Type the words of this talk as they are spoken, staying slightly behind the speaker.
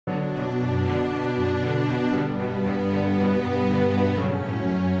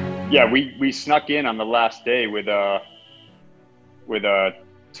Yeah, we snuck in on the last day with a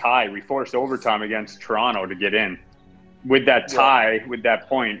tie. We forced overtime against Toronto to get in. With that tie, with that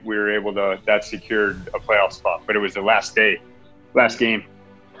point, we were able to, that secured a playoff spot. But it was the last game.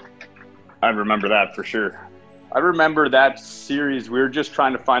 I remember that for sure. I remember that series, we were just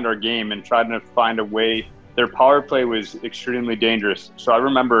trying to find our game and trying to find a way. Their power play was extremely dangerous. So I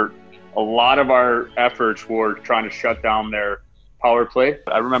remember a lot of our efforts were trying to shut down their power play.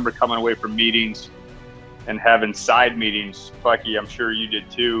 I remember coming away from meetings and having side meetings. Plecky, I'm sure you did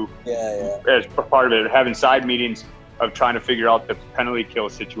too. Yeah. As part of it, having side meetings of trying to figure out the penalty kill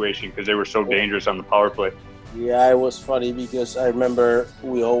situation because they were so dangerous on the power play. Yeah, it was funny because I remember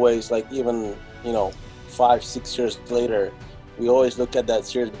we always, like, even, 5-6 years later, we always look at that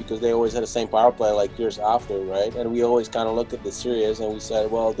series because they always had the same power play like years after, right? And we always kind of look at the series and we said,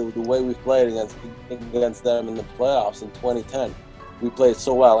 well, the way we played against them in the playoffs in 2010, we played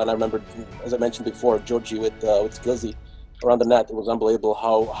so well. And I remember, as I mentioned before, Georgie with Skilsey around the net, it was unbelievable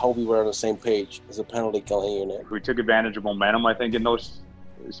how we were on the same page as a penalty killing unit. We took advantage of momentum, I think, in those,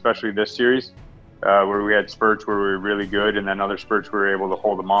 especially this series. Where we had spurts where we were really good, and then other spurts we were able to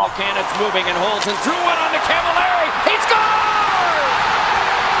hold them off. Plekanec moving and holds and threw one on to Camilleri. He scores!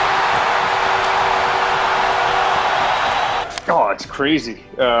 Oh, it's crazy.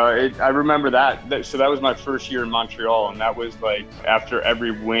 I remember that. So that was my first year in Montreal, and that was like after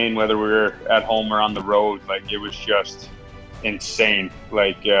every win, whether we were at home or on the road, like it was just insane.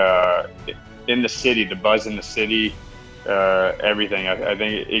 Like in the city, the buzz in the city. Everything. I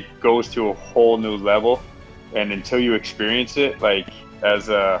think it goes to a whole new level, and until you experience it, like as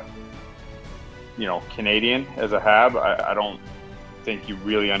a Canadian, as a Hab, I don't think you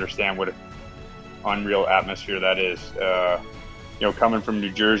really understand what an unreal atmosphere that is. Coming from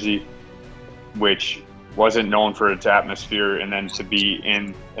New Jersey, which wasn't known for its atmosphere, and then to be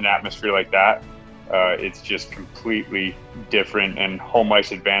in an atmosphere like that, it's just completely different, and home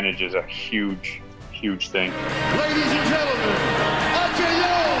ice advantage is a huge thing. Ladies and gentlemen,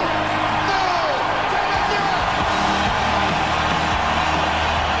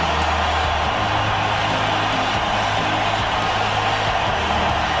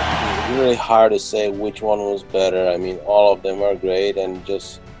 it's really hard to say which one was better. I mean, all of them are great, and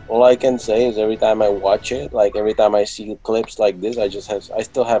just all I can say is every time I watch it, like every time I see clips like this, I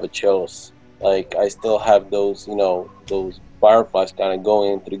still have a chills. Like I still have those, those fireflies kind of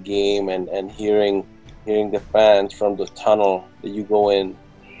going into the game, and hearing the fans from the tunnel that you go in.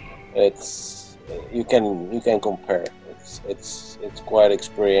 It's you can compare. It's quite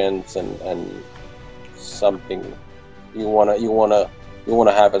experience and something you wanna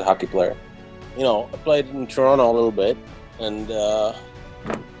have as a hockey player. I played in Toronto a little bit, and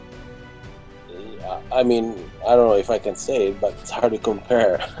I mean, I don't know if I can say it, but it's hard to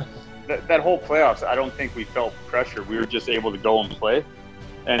compare. That whole playoffs, I don't think we felt pressure. We were just able to go and play.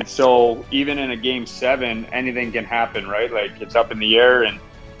 And so even in a game 7, anything can happen, right? Like it's up in the air, and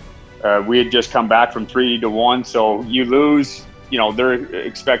we had just come back from 3-1. So you lose, they're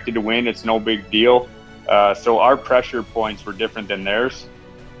expected to win. It's no big deal. So our pressure points were different than theirs.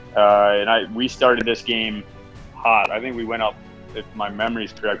 And we started this game hot. I think we went up, if my memory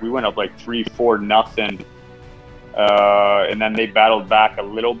is correct, we went up like 3-4-0. And then they battled back a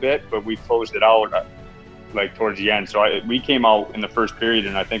little bit, but we closed it out like towards the end. So we came out in the first period,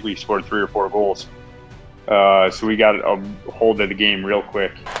 and I think we scored 3 or 4 goals. So we got a hold of the game real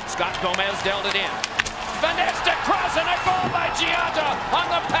quick. Scott Gomez dealt it in. Finessed across, and a goal by Gionta on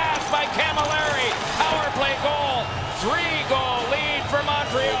the pass by Camilleri. Power play goal. 3-goal lead for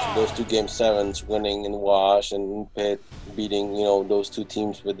Montreal. Those 2 game 7s, winning in Wash and Pitt, beating those 2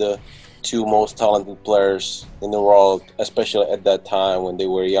 teams with the 2 most talented players in the world, especially at that time when they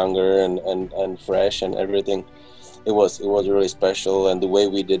were younger and fresh and everything. It was really special, and the way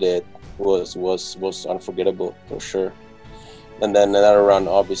we did it was unforgettable for sure. And then another run,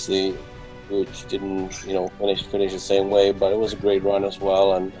 obviously, which didn't finish the same way, but it was a great run as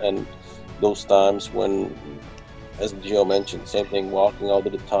well. And those times when, as Gio mentioned, same thing, walking out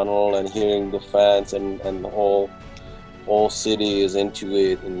of the tunnel and hearing the fans and the whole city is into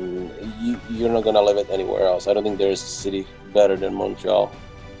it, and you're not gonna live it anywhere else. I don't think there's a city better than Montreal.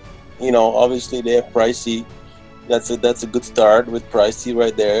 Obviously they have Pricey. That's a good start with Pricey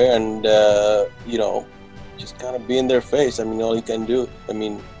right there, and just kind of be in their face. I mean, all you can do. I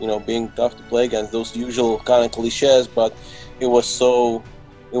mean, being tough to play against, those usual kind of cliches, but it was so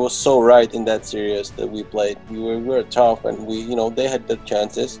right in that series that we played. We were tough, and they had their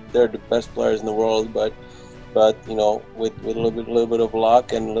chances. They're the best players in the world, but with a little bit of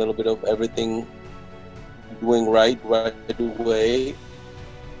luck and a little bit of everything doing right away,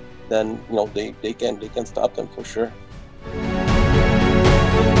 then they can stop them for sure.